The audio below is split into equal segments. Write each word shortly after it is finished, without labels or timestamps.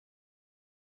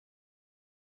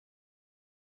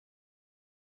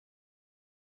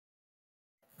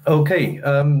Okay,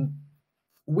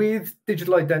 with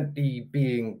digital identity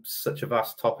being such a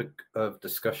vast topic of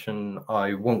discussion,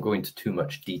 I won't go into too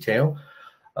much detail.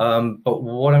 But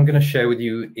what I'm going to share with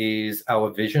you is our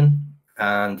vision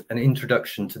and an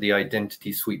introduction to the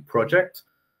Identity Suite project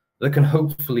that can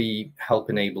hopefully help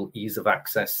enable ease of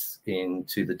access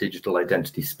into the digital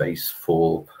identity space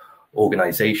for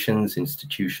organizations,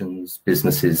 institutions,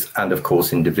 businesses, and of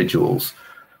course, individuals.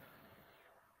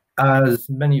 As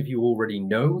many of you already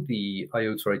know, the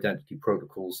IOTA identity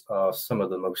protocols are some of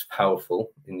the most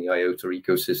powerful in the IOTA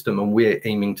ecosystem, and we're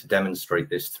aiming to demonstrate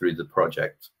this through the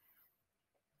project.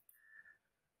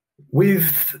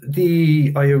 With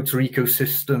the IOTA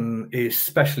ecosystem,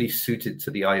 especially suited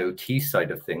to the IoT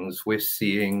side of things, we're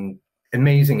seeing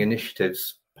amazing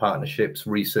initiatives, partnerships,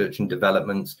 research and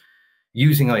developments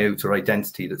using IOTA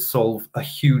identity that solve a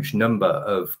huge number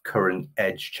of current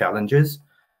edge challenges.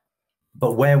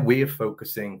 But where we're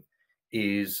focusing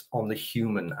is on the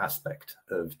human aspect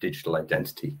of digital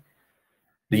identity.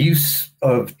 The use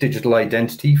of digital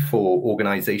identity for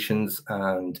organizations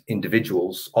and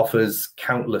individuals offers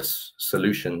countless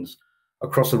solutions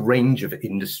across a range of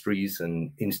industries and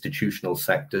institutional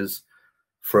sectors,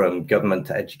 from government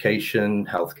to education,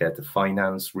 healthcare to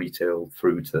finance, retail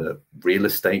through to real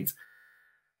estate.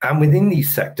 And within these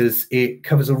sectors, it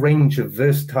covers a range of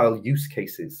versatile use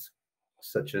cases,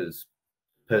 such as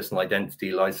personal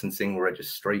identity licensing,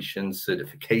 registration,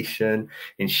 certification,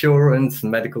 insurance,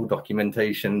 medical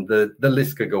documentation. The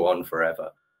list could go on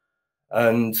forever.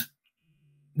 And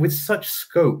with such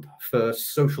scope for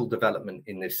social development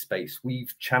in this space,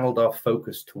 we've channeled our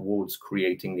focus towards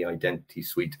creating the Identity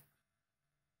Suite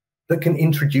that can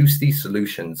introduce these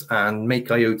solutions and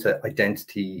make IOTA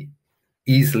identity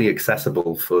easily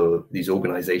accessible for these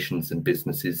organizations and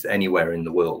businesses anywhere in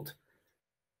the world.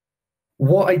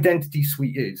 What Identity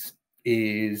Suite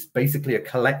is basically a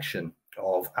collection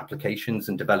of applications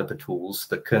and developer tools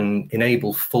that can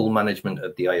enable full management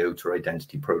of the IOTA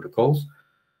identity protocols.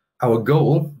 Our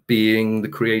goal being the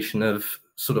creation of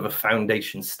sort of a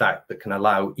foundation stack that can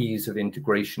allow ease of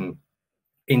integration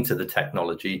into the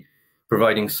technology,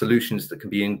 providing solutions that can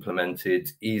be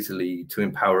implemented easily to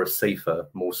empower a safer,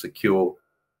 more secure,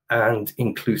 and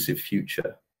inclusive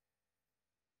future.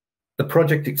 The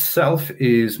project itself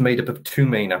is made up of two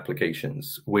main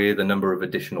applications with a number of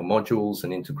additional modules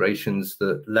and integrations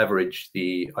that leverage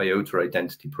the IOTA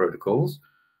identity protocols,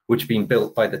 which have been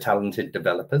built by the talented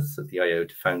developers at the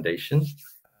IOTA Foundation,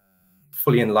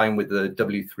 fully in line with the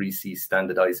W3C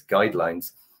standardized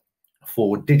guidelines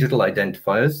for digital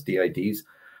identifiers, DIDs,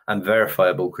 and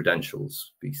verifiable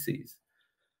credentials, VCs.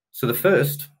 So the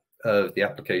first of the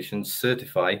applications,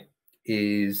 Certify,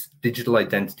 is digital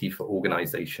identity for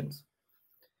organizations,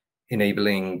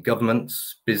 enabling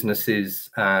governments, businesses,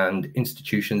 and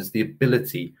institutions the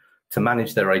ability to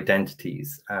manage their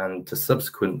identities and to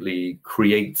subsequently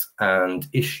create and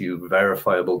issue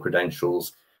verifiable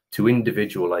credentials to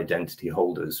individual identity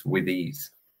holders with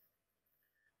ease.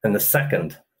 And the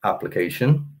second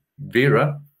application,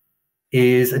 Vera,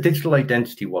 is a digital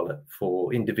identity wallet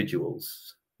for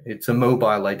individuals. It's a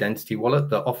mobile identity wallet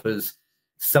that offers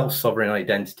self-sovereign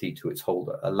identity to its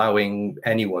holder, allowing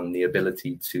anyone the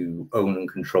ability to own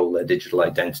and control their digital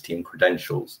identity and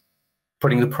credentials,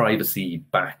 putting the privacy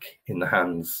back in the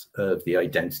hands of the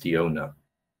identity owner.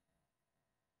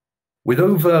 With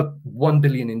over 1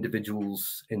 billion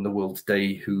individuals in the world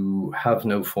today who have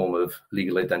no form of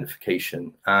legal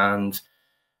identification, and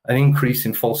an increase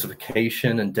in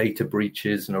falsification and data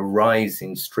breaches, and a rise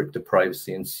in stricter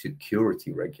privacy and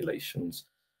security regulations,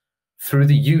 through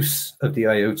the use of the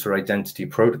IOTA identity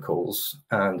protocols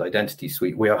and Identity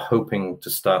Suite, we are hoping to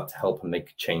start to help and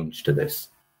make a change to this.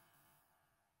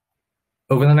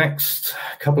 Over the next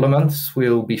couple of months,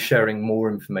 we'll be sharing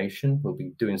more information. We'll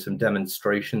be doing some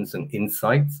demonstrations and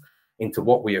insights into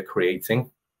what we are creating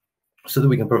so that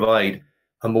we can provide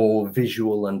a more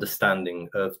visual understanding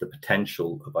of the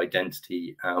potential of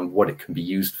identity and what it can be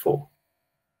used for.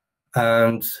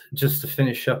 And just to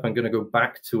finish up, I'm going to go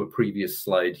back to a previous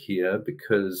slide here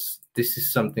because this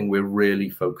is something we're really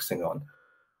focusing on.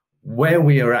 Where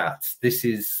we are at, this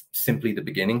is simply the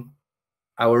beginning.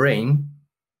 Our aim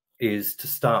is to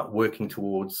start working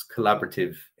towards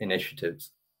collaborative initiatives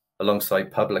alongside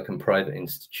public and private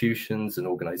institutions and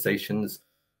organizations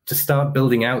to start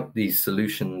building out these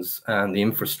solutions and the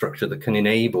infrastructure that can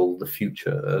enable the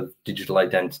future of digital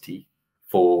identity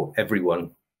for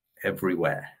everyone,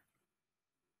 everywhere.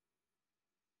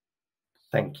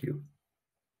 Thank you.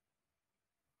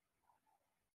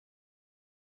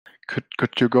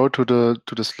 Could you go to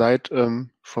the slide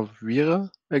for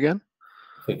Vera again?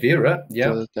 For Vera, yeah.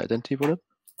 The identity wallet.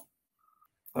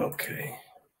 Okay.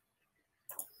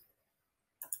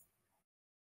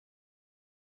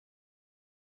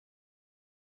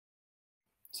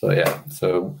 So yeah,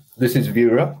 so this is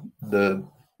Vera, the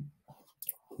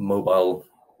mobile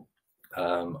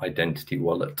identity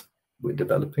wallet we're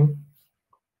developing.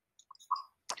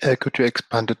 Could you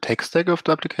expand the tech stack of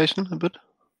the application a bit?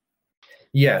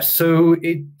 Yeah, so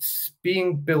it's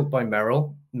being built by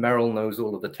Merrill. Merrill knows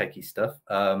all of the techie stuff,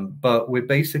 but we're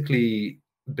basically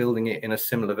building it in a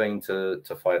similar vein to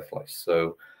Firefly.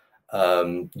 So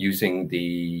using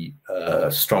the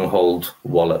Stronghold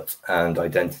wallet and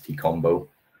identity combo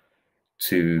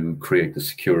to create the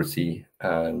security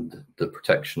and the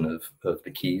protection of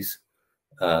the keys.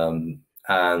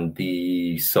 And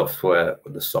the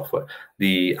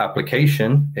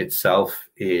application itself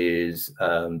is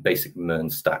basic MERN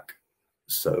stack.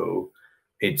 So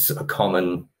it's a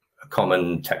common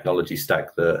technology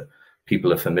stack that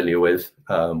people are familiar with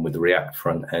the React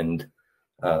front end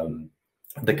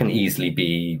that can easily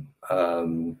be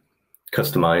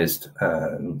customized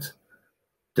and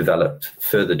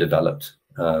further developed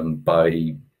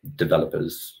by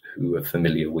developers who are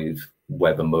familiar with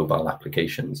web and mobile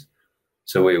applications.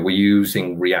 So we're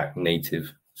using React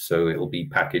Native, so it will be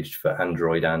packaged for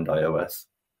Android and iOS.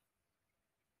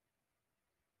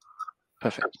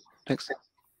 Perfect. Thanks.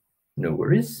 No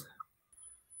worries.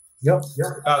 Yeah.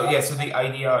 Yeah. So the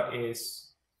idea is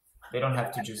they don't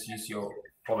have to just use your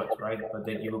wallet, right? But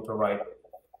that you will provide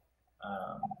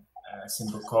a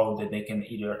simple code that they can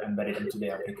either embed it into the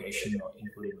application or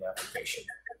input in the application.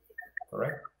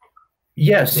 Correct?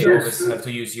 Yes. They always have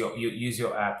to use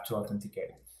your app to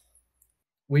authenticate.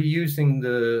 We're using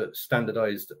the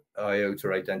standardized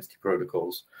IOTA identity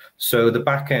protocols. So the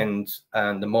backend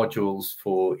and the modules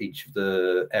for each of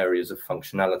the areas of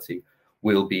functionality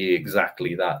will be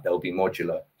exactly that. They'll be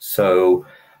modular. So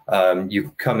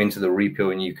you come into the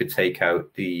repo and you could take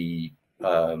out the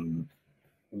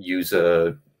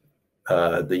user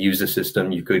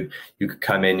system. You could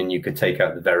come in and you could take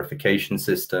out the verification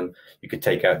system. You could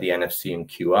take out the NFC and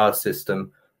QR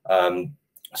system.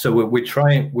 So we're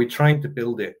trying to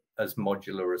build it as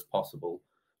modular as possible,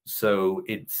 so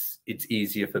it's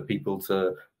easier for people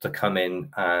to come in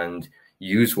and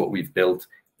use what we've built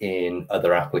in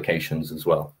other applications as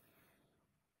well.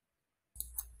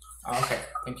 Okay,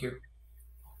 thank you.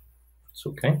 It's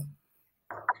okay.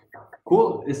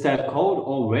 Cool. Is that code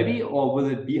already, or will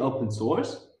it be open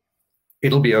source?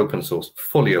 It'll be open source,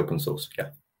 fully open source. Yeah.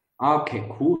 Okay,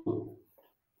 cool.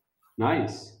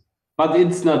 Nice. But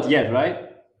it's not yet, right?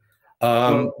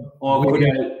 Or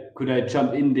could I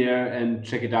jump in there and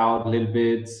check it out a little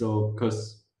bit? So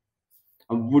because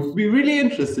I would be really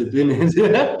interested in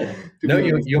it. No,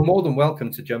 you're more than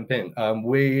welcome to jump in.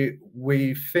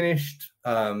 We finished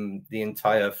the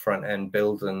entire front end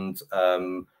build, and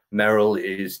Merrill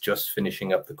is just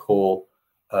finishing up the core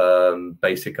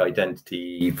basic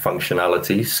identity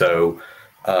functionality. So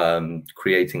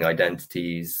creating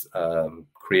identities,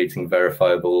 creating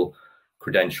verifiable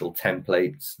credential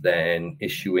templates, then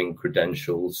issuing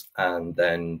credentials, and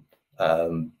then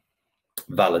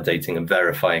validating and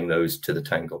verifying those to the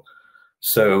Tangle.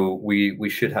 So we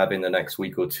should have in the next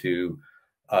week or two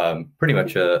pretty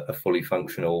much a fully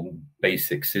functional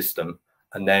basic system,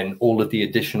 and then all of the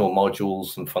additional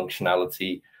modules and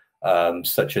functionality,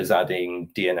 such as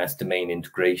adding DNS domain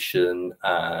integration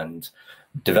and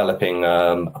developing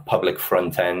a public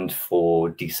front end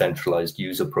for decentralized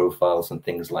user profiles and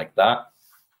things like that.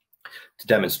 To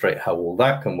demonstrate how all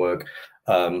that can work,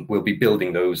 we'll be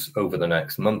building those over the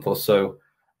next month or so,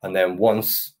 and then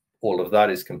once all of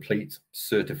that is complete,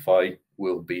 Certify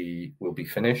will be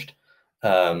finished,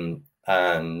 and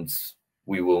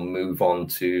we will move on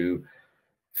to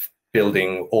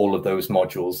building all of those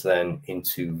modules then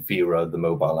into Vera, the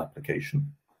mobile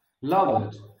application.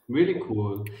 Love it. Really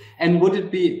cool. And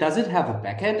does it have a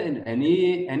backend in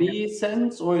any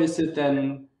sense, or is it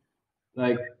then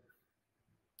like,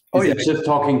 is it just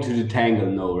talking to the Tangle?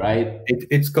 No, right?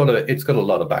 It's got a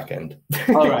lot of backend.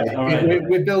 All right.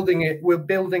 We're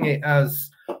building it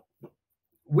as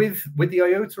with the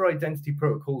IOTA identity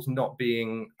protocols not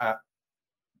being at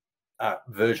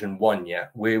version 1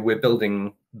 yet. We're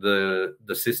building the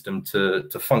system to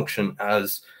function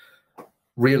as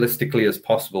realistically as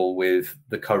possible with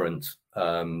the current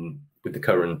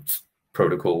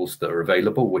protocols that are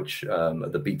available, which are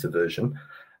the beta version,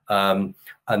 and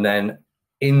then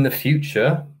in the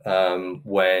future,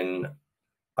 when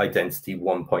Identity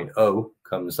 1.0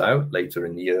 comes out later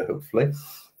in the year, hopefully,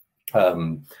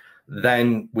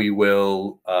 then we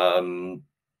will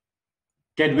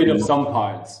get rid of some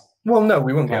parts. Well, no,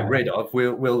 we won't get rid of.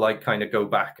 We'll like kind of go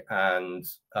back and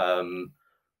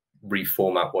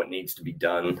reformat what needs to be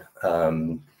done,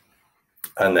 and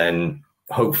then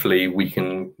hopefully we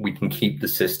can keep the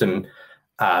system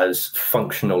as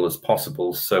functional as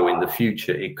possible. So in the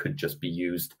future, it could just be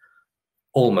used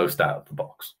almost out of the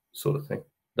box, sort of thing.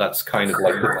 That's kind of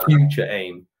like the future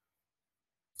aim.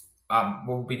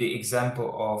 What would be the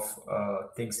example of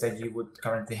things that you would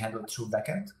currently handle through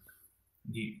backend?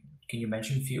 Can you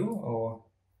mention a few? Or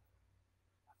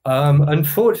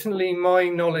unfortunately, my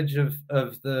knowledge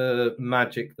of the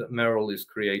magic that Merrill is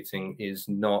creating is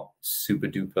not super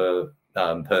duper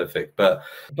perfect. But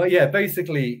yeah,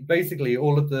 basically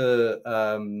all of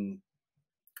the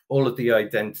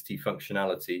identity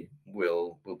functionality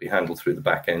will be handled through the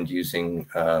backend using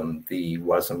the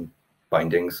WASM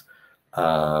bindings.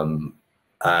 And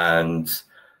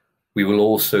we will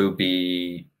also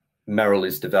be, Merrill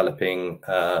is developing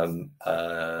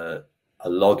a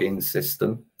login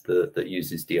system that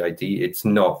uses DID. It's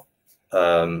not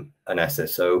an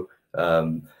SSO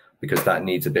because that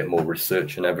needs a bit more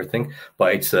research and everything,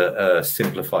 but it's a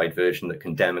simplified version that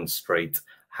can demonstrate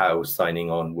how signing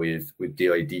on with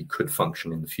DID could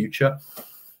function in the future.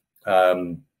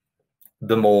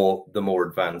 The more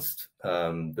advanced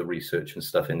the research and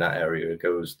stuff in that area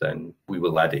goes, then we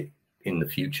will add it in the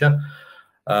future.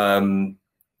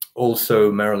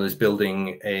 Also, Merrill is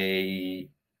building a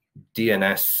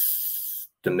DNS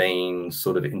domain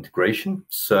sort of integration.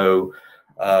 So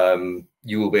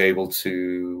you will be able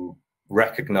to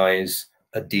recognize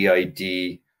a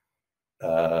DID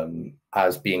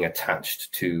as being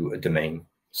attached to a domain.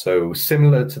 So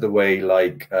similar to the way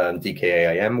like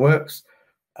DKAIM works,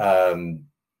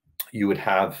 you would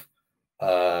have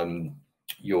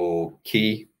your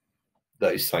key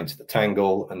that is signed to the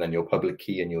tangle, and then your public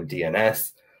key and your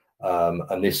DNS,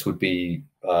 and this would be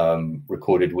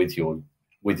recorded with your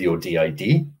DID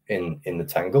in the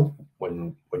tangle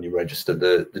when you register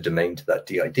the domain to that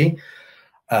DID.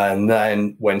 And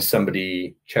then when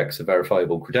somebody checks a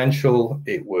verifiable credential,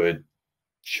 it would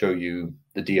show you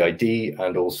the DID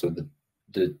and also the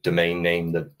domain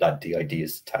name that DID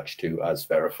is attached to as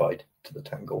verified to the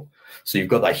tangle. So you've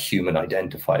got that human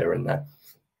identifier in there.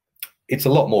 It's a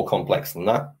lot more complex than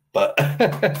that, but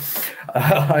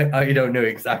I don't know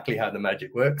exactly how the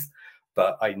magic works,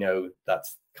 but I know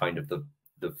that's kind of the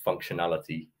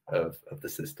functionality of the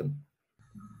system.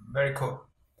 Very cool.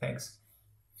 Thanks.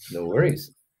 No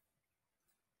worries.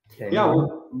 Yeah,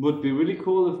 would be really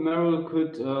cool if Merrill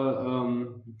could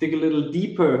dig a little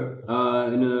deeper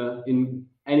in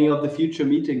any of the future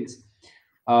meetings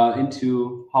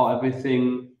into how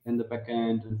everything in the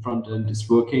backend and front end is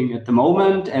working at the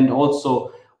moment, and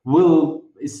also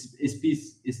is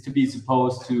to be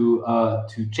supposed to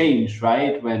change,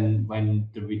 right, when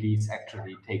the release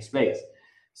actually takes place.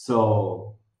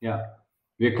 So yeah,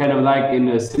 we're kind of like in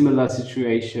a similar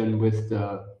situation with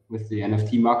the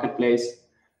NFT marketplace,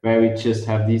 where we just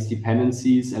have these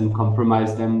dependencies and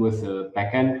compromise them with a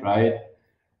backend, right?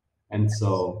 And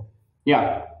so,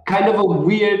 yeah, kind of a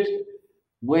weird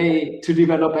way to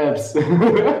develop apps.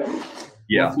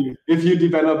 Yeah. If you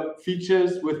develop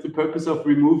features with the purpose of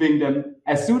removing them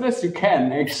as soon as you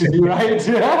can, actually, right?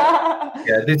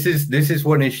 Yeah, this is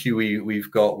one issue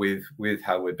we've got with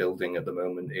how we're building at the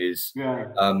moment is,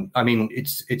 I mean,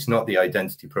 it's not the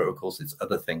identity protocols, it's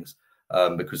other things.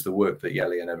 Because the work that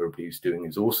Yeli and everybody is doing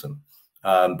is awesome.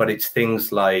 But it's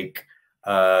things like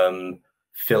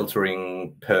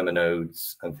filtering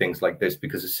permanodes and things like this,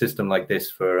 because a system like this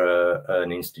for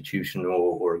an institution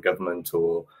or a government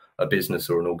or a business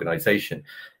or an organization,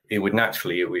 it would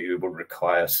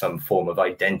require some form of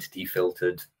identity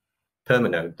filtered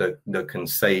permanode that can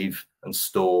save and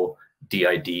store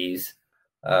DIDs.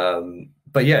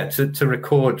 But yeah, to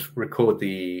record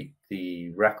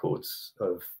the records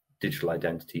of digital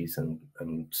identities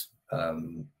and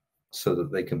so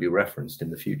that they can be referenced in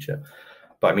the future.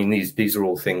 But I mean, these are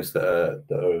all things that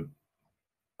are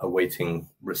awaiting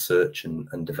research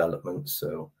and development.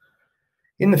 So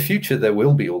in the future, there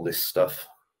will be all this stuff,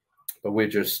 but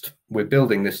we're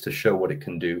building this to show what it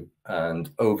can do. And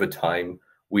over time,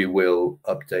 we will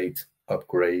update,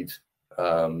 upgrade.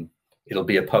 It'll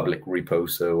be a public repo,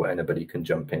 so anybody can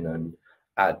jump in and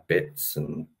add bits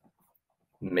and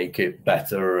make it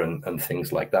better and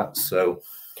things like that. So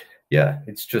yeah,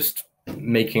 it's just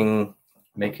making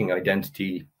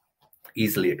identity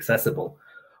easily accessible.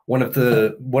 One of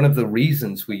the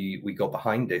reasons we got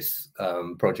behind this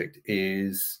project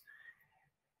is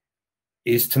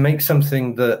to make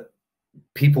something that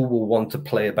people will want to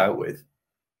play about with.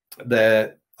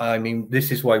 I mean,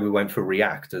 this is why we went for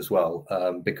React as well,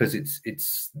 because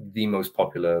it's the most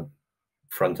popular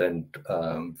front-end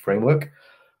framework.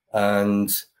 And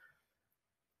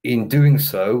in doing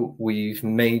so,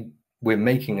 we're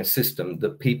making a system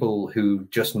that people who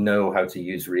just know how to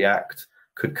use React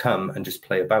could come and just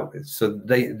play about with. So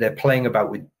they're playing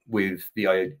about with the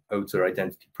IOTA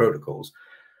identity protocols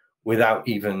without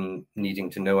even needing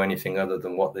to know anything other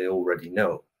than what they already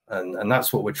know. And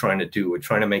that's what we're trying to do. We're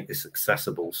trying to make this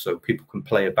accessible so people can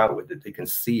play about with it. They can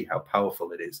see how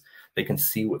powerful it is. They can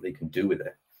see what they can do with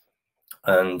it.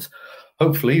 And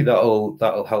hopefully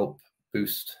that'll help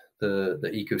boost the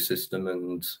ecosystem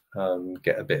and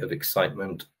get a bit of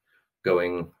excitement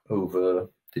going over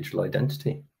digital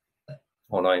identity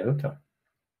on IOTA.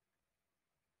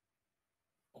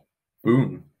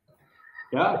 Boom.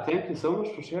 Yeah, thank you so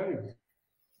much for sharing.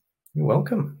 You're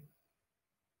welcome.